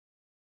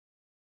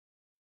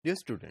Dear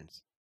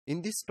students,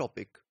 in this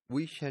topic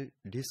we shall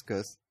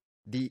discuss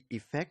the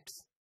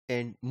effects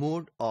and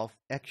mode of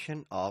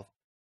action of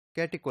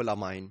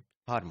catecholamine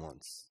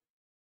hormones.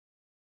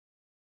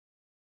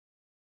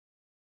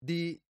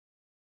 The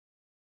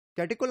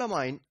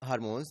catecholamine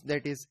hormones,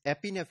 that is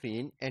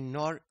epinephrine and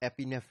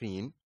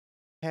norepinephrine,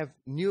 have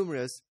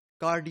numerous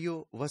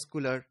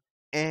cardiovascular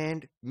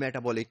and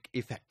metabolic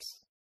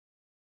effects.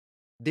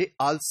 They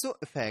also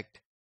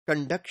affect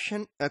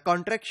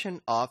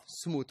contraction of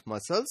smooth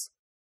muscles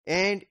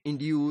and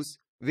induce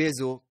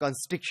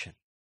vasoconstriction.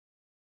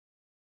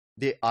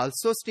 They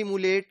also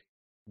stimulate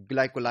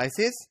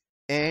glycolysis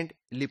and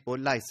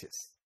lipolysis.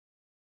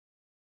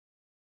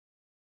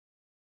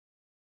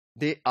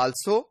 They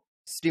also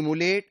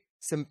stimulate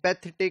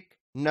sympathetic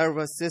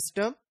nervous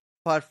system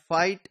for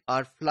fight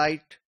or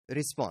flight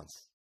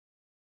response.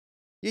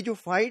 ये जो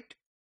fight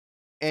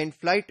and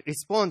flight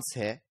response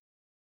है,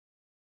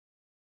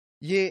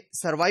 ये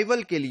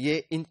survival के लिए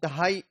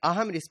इंतहाई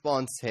अहम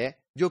response है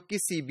जो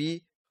किसी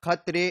भी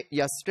खतरे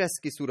या स्ट्रेस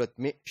की सूरत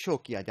में शो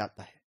किया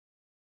जाता है.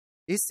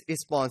 इस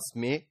रिस्पॉन्स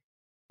में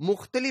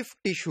मुख्तलिफ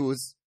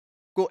टिश्यूज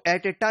को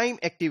एट ए टाइम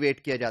एक्टिवेट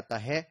किया जाता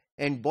है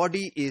and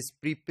body is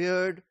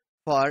prepared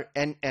for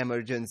an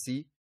emergency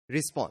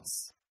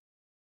response.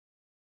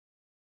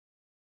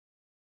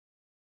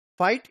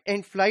 Fight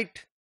and flight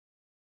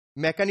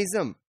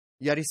mechanism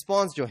या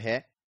रिस्पॉन्स जो है,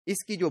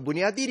 इसकी जो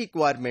बुनियादी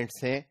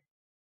रिक्वायरमेंट्स हैं,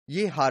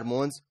 ये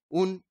हार्मोन्स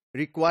उन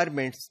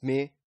रिक्वायरमेंट्स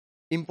में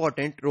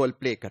इंपॉर्टेंट रोल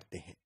प्ले करते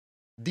हैं.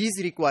 These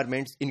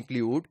requirements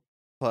include,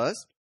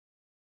 first,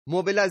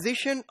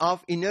 mobilization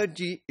of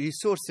energy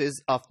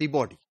resources of the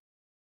body.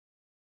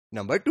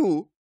 Number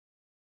 2,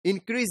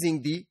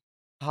 increasing the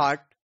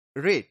heart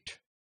rate.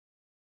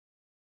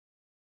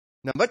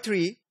 Number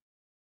 3,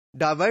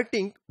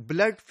 diverting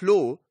blood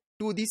flow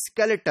to the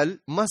skeletal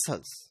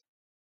muscles.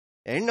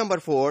 And number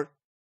 4,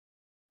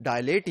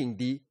 dilating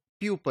the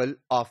pupil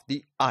of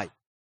the eye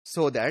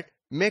so that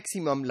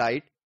maximum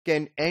light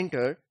can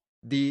enter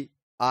the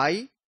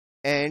eye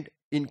and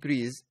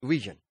increase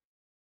vision.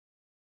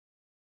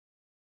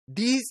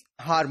 These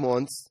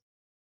hormones,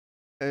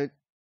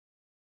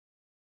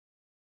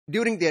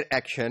 during their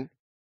action,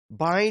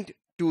 bind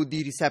to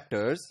the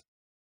receptors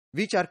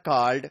which are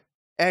called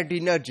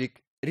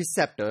adrenergic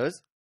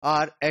receptors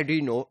or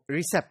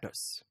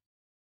adrenoreceptors.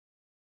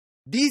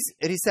 These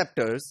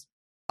receptors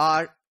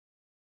are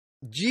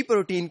G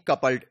protein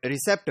coupled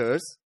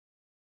receptors.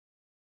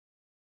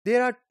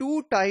 There are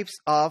two types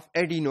of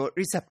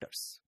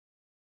adrenoreceptors: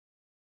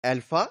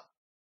 alpha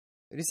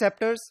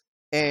receptors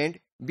and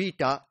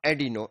beta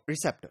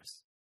adrenoreceptors.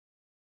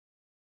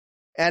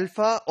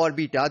 Alpha और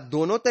beta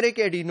दोनों तरह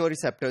के adeno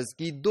receptors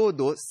की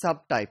दो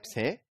सब types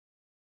हैं.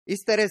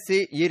 इस तरह से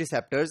ये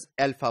रिसेप्टर्स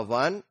अल्फा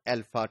 1,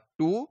 अल्फा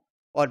 2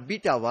 और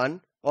बीटा 1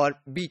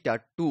 और बीटा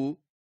 2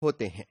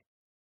 होते हैं.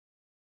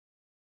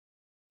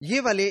 ये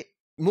वाले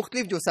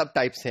मुख्तलिफ जो सब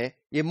टाइप्स हैं,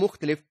 ये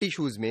मुख्तलिफ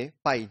टिश्यूज में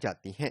पाई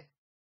जाती हैं.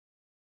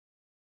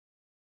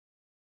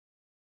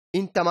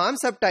 इन तमाम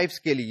सब टाइप्स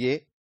के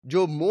लिए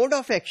जो मोड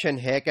ऑफ एक्शन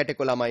है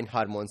कैटेकोलामाइन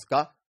हार्मोन्स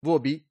का, वो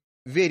भी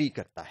वेरी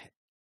करता है.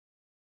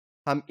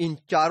 हम इन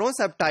चारों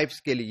सब टाइप्स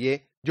के लिए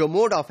जो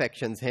मोड ऑफ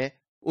एक्शंस हैं,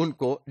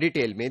 उनको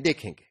डिटेल में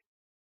देखेंगे.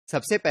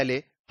 सबसे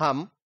पहले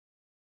हम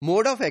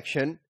mode of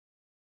action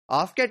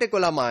of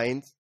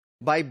catecholamines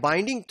bye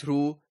binding through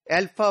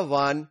alpha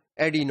 1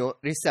 adeno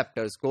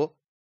receptors को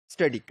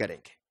स्टडी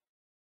करेंगे.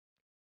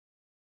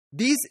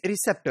 These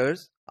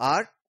receptors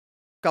are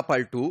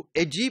coupled to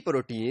a G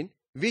protein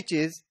which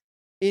is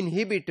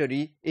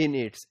inhibitory in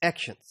its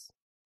actions.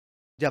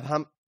 जब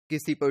हम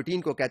किसी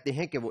प्रोटीन को कहते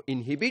हैं कि वो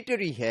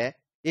इनहिबिटरी है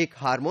एक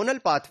हार्मोनल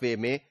पाथवे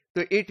में,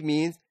 तो इट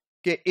मींस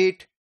कि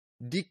it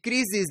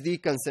decreases the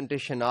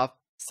concentration of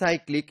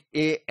cyclic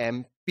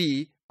AMP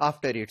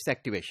after it's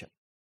activation.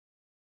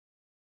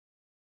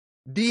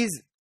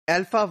 These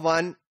alpha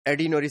 1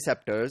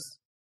 adrenoreceptors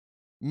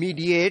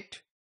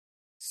mediate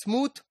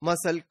smooth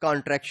muscle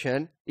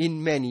contraction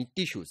in many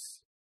tissues.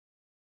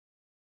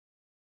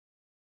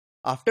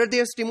 After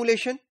their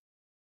stimulation,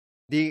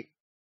 the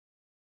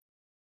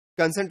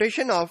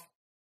concentration of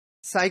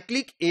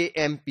cyclic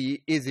AMP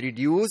is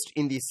reduced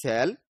in the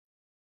cell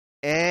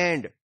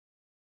and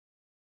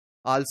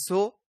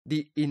also the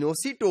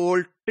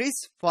inositol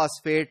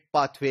trisphosphate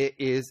pathway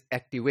is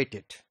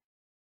activated.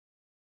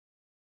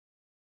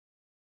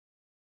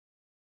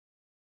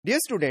 Dear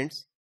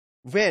students,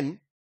 when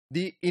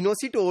the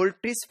inositol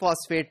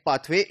trisphosphate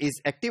pathway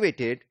is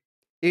activated,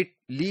 it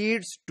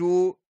leads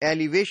to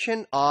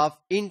elevation of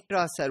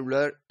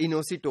intracellular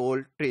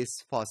inositol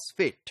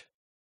trisphosphate.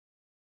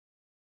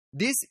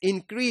 This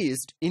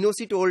increased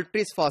inositol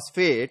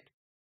trisphosphate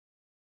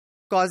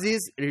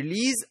causes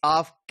release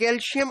of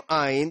calcium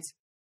ions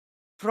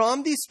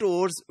from the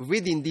stores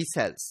within the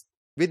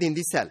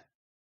cell.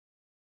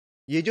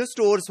 ये जो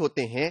stores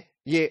होते हैं,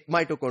 ये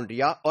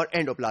mitochondria और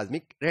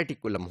endoplasmic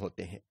reticulum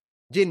होते हैं,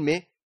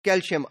 जिनमें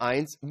calcium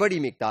ions बड़ी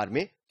मिकदार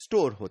में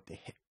स्टोर होते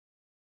हैं.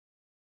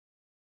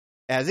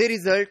 As a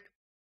result,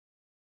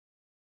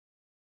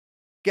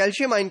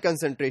 calcium ion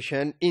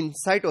concentration in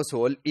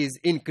cytosol is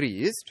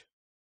increased.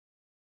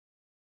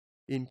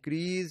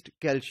 Increased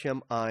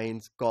calcium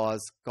ions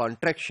cause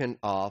contraction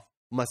of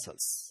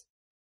muscles.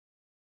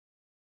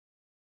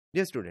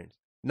 Dear students,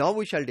 now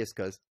we shall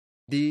discuss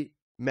the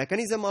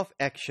mechanism of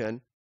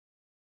action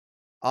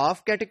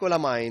of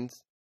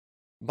catecholamines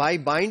by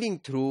binding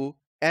through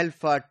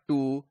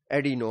alpha-2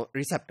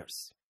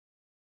 adenoreceptors.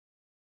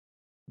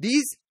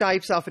 These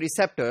types of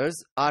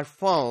receptors are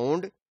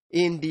found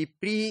in the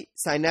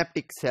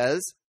presynaptic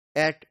cells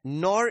at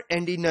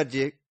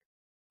noradrenergic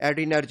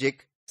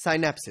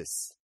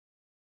synapses.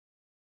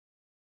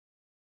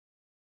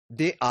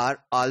 They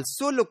are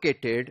also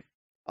located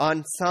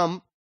on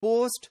some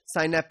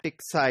postsynaptic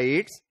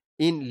sites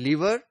in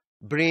liver,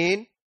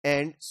 brain,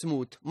 and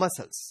smooth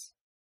muscles.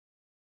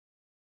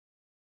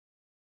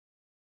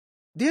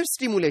 Their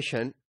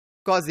stimulation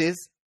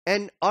causes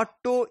an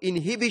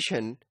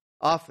auto-inhibition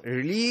of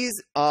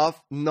release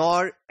of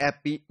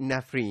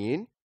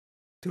norepinephrine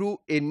through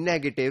a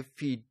negative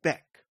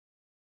feedback.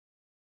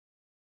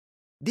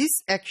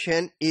 This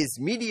action is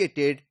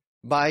mediated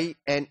by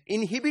an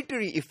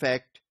inhibitory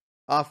effect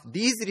of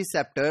these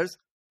receptors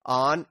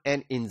on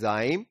an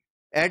enzyme,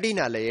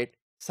 adenylate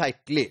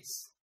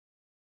cyclase.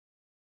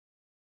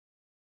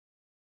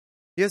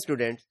 Dear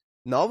students,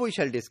 now we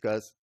shall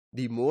discuss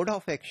the mode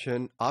of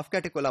action of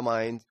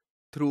catecholamines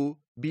through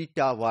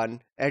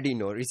beta-1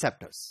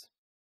 adenoreceptors.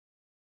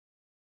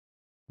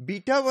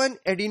 Beta-1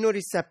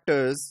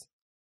 adenoreceptors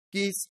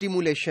की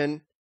stimulation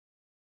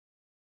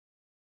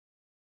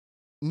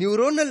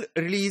neuronal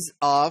release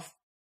of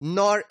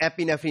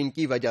norepinephrine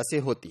की वजह से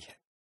होती है.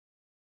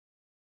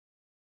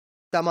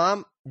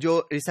 तमाम जो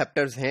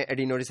receptors हैं,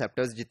 adeno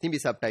receptors, जितनी भी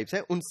सब टाइप्स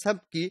हैं, उन सब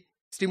की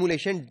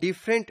stimulation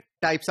different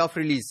types of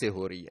release से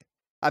हो रही है.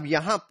 अब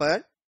यहां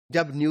पर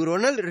जब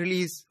न्यूरोनल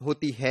रिलीज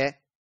होती है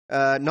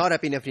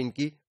नॉरएपिनेफ्रिन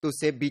की, तो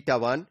उससे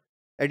बीटा-1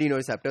 एडिनो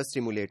रिसेप्टर्स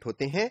स्टिमुलेट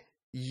होते हैं.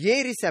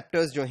 ये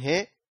रिसेप्टर्स जो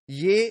हैं,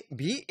 ये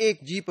भी एक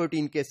जी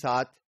प्रोटीन के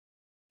साथ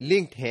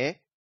लिंक्ड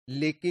है,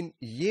 लेकिन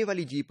ये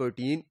वाली जी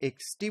प्रोटीन एक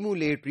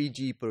स्टिमुलेटरी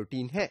जी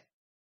प्रोटीन है.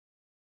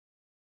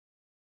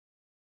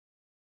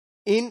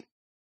 इन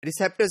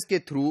रिसेप्टर्स के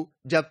थ्रू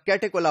जब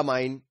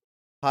कैटेकोलामाइन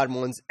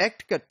हार्मोन्स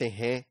एक्ट करते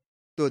हैं,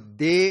 तो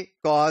they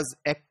cause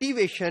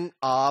activation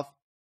of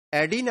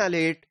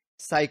एडिनालेट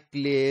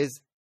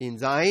साइक्लेज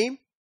enzyme,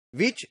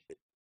 which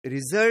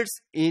results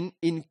in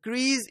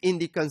increase in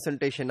the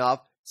concentration of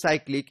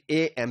cyclic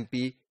AMP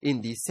in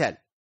the cell.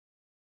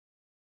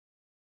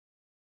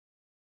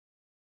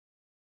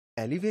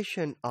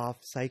 Elevation of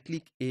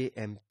cyclic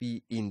AMP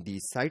in the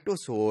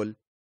cytosol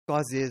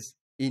causes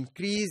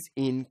increase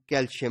in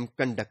calcium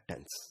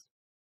conductance.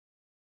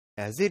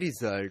 As a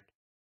result,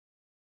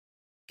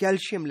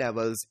 calcium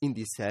levels in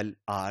the cell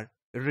are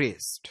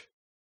raised.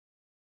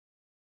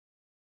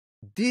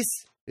 This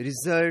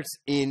results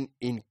in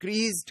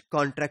increased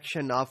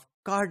contraction of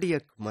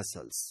cardiac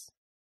muscles.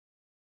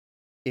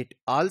 It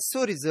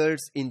also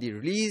results in the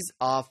release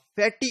of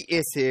fatty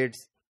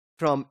acids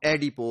from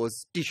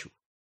adipose tissue.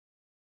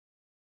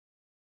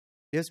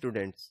 Dear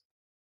students,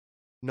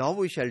 now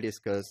we shall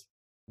discuss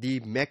the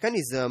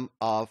mechanism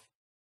of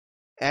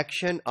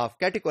action of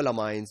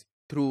catecholamines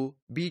through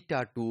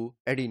beta-2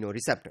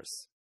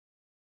 adenoreceptors.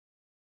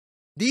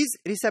 These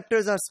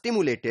receptors are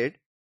stimulated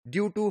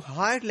due to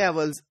higher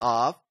levels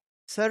of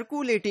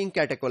circulating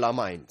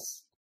catecholamines.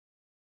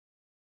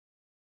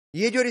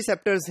 ये जो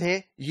receptors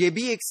हैं, ये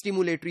भी एक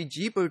stimulatory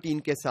जी protein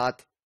के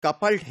साथ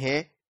coupled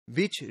हैं,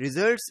 which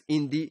results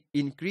in the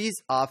increase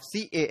of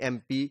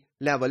CAMP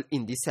level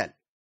in the cell.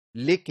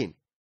 लेकिन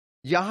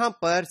यहां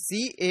पर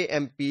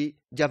CAMP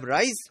जब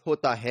राइज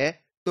होता है,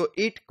 तो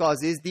it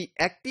causes the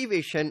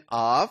activation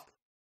of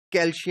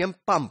calcium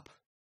pump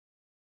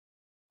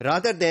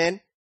rather than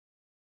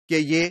कि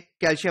ये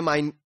कैल्शियम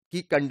आयन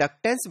की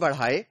कंडक्टेंस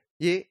बढ़ाए.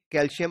 ये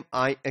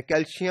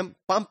कैल्शियम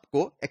पंप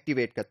को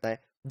एक्टिवेट करता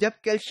है. जब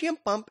कैल्शियम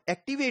पंप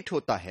एक्टिवेट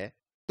होता है,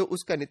 तो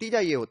उसका नतीजा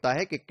ये होता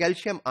है कि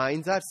calcium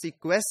ions are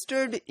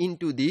सीक्वेस्टर्ड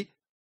into the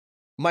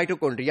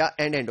mitochondria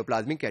and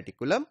endoplasmic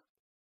reticulum.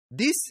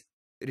 This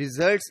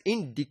results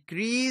in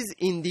decrease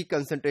in the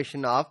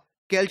concentration of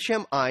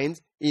calcium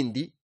ions in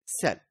the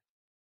cell.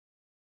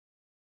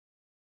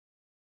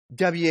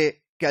 जब ये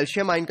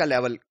कैल्शियम आयन का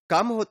लेवल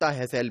कम होता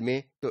है सेल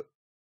में, तो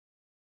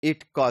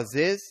it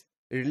causes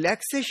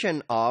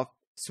relaxation of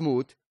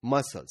smooth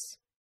muscles.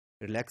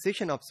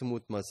 Relaxation of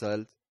smooth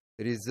muscles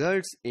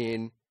results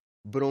in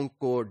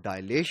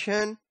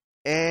bronchodilation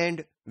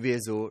and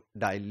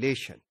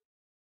vasodilation.